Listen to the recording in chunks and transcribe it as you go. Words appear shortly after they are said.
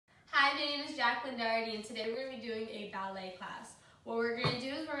Hi, my name is Jacklyn Dougherty, and today we're going to be doing a ballet class. What we're going to do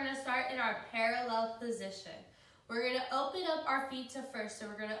is we're going to start in our parallel position. We're going to open up our feet to first. So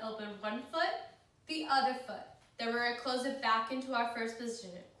we're going to open one foot, the other foot. Then we're going to close it back into our first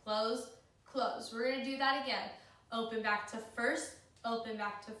position. Close, close. We're going to do that again. Open back to first, open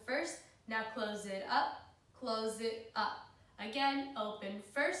back to first. Now close it up, close it up. Again, open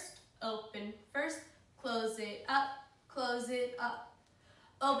first, close it up, close it up.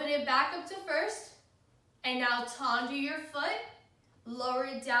 Open it back up to first, and now tendre your foot, lower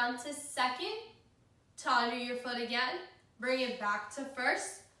it down to second, tendre your foot again, bring it back to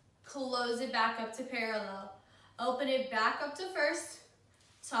first, close it back up to parallel. Open it back up to first,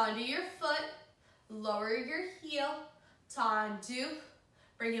 tendre your foot, lower your heel, tendu,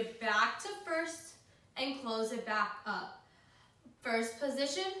 bring it back to first, and close it back up. First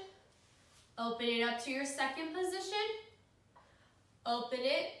position, open it up to your second position, open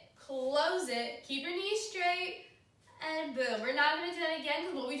it, close it, keep your knees straight, and boom. We're not gonna do that again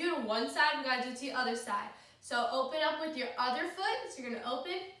because what we do to one side, we gotta do to the other side. So open up with your other foot. So you're gonna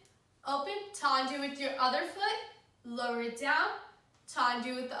open, tendu with your other foot, lower it down,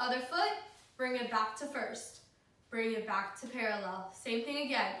 tendu with the other foot, bring it back to first, bring it back to parallel. Same thing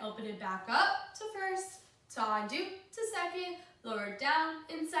again, open it back up to first, tendu to second, lower it down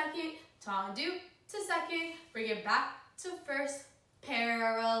in second, tendu to second, bring it back to first,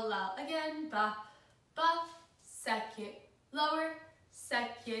 parallel. Again, ba, second, lower,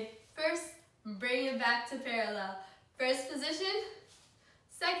 second, first, bring it back to parallel. First position,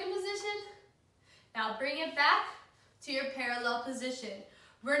 second position, now bring it back to your parallel position.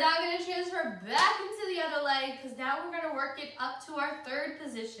 We're now going to transfer back into the other leg because now we're going to work it up to our third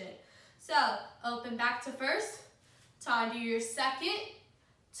position. So, open back to first, tendu your second,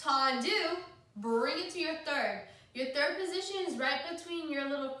 tendu, bring it to your third. Your third position is right between your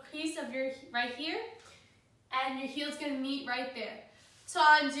little crease of your right here, and your heel's gonna meet right there.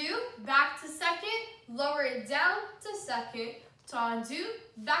 Tendu, back to second, lower it down to second, tendu,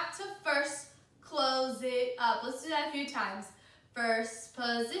 back to first, close it up. Let's do that a few times. First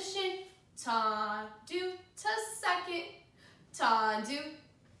position, tendu to second, tendu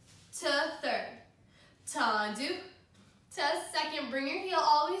to third, tendu to second. Bring your heel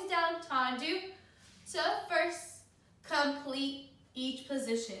always down, tendu to first. Complete each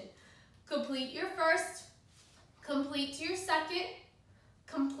position. Complete your first, complete to your second,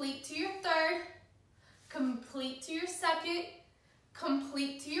 complete to your third, complete to your second,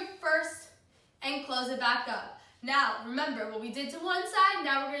 complete to your first, and close it back up. Now, remember what we did to one side,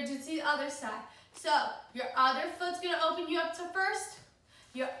 now we're going to do to the other side. So, your other foot's going to open you up to first,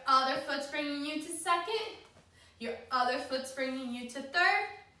 your other foot's bringing you to second, your other foot's bringing you to third,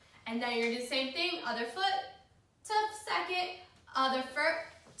 and now you're going to do the same thing, other foot to second, other foot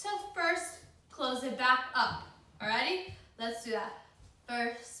to first, close it back up. Alrighty? Let's do that.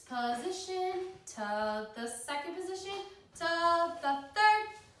 First position to the second position, to the third,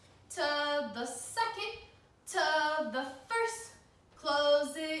 to the second, to the first,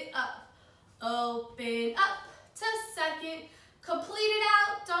 close it up. Open up to second, complete it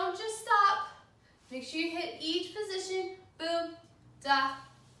out, don't just stop. Make sure you hit each position, boom, da,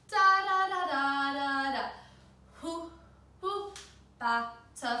 da, da, da, da, da, da. Hoo, hoo, back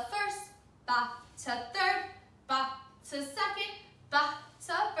to first, back to third, back to second, back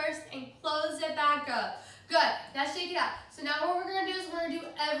to first, and close it back up. Good, now shake it out. So now what we're gonna do is we're gonna do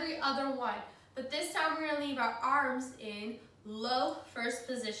every other one. But this time we're gonna leave our arms in low first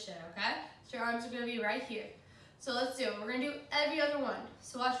position, okay? So your arms are gonna be right here. So let's do it. We're gonna do every other one.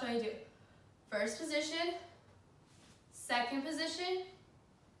 So watch what I do. First position, second position,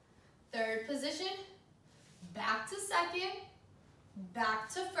 third position, back to second, back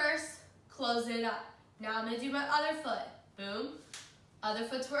to first, close it up. Now I'm gonna do my other foot. Boom. Other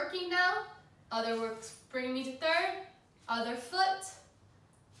foot's working now. Other work's bringing me to third. Other foot.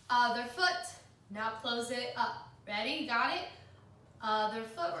 Other foot. Now close it up. Ready? Got it? Other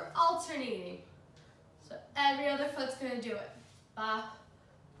foot. We're alternating. So every other foot's gonna do it. Ba,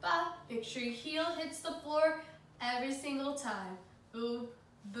 ba. Make sure your heel hits the floor every single time. Boom,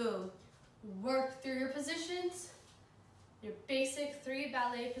 boom. Work through your positions, your basic 3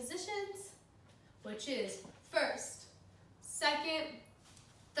 ballet positions, which is first, second,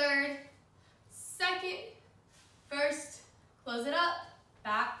 third, second, first, close it up,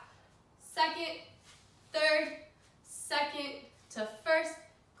 back, second, third, second to first,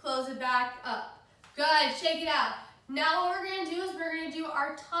 close it back up. Good, shake it out. Now what we're gonna do is we're gonna do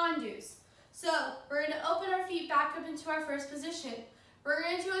our tendus. So we're gonna open our feet back up into our first position. We're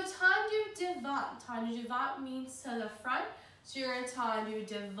going to do a tendu devant. Tendu devant means to the front. So you're going to tendu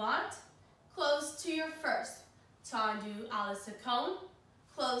devant, close to your first. Tendu à la seconde,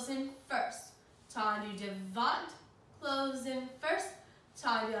 close in first. Tendu devant, close in first.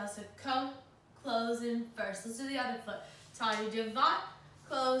 Tendu à la seconde, close in first. Let's do the other foot. Tendu devant,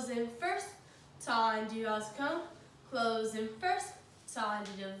 close in first. Tendu à la seconde, close in first.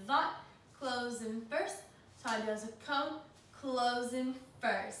 Tendu devant, close in first. Tendu à la seconde, close in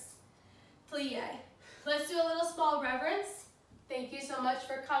first. Plie. Let's do a little small reverence. Thank you so much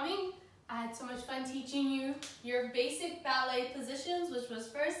for coming. I had so much fun teaching you your basic ballet positions, which was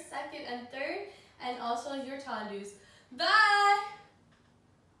first, second, and third, and also your tendus. Bye!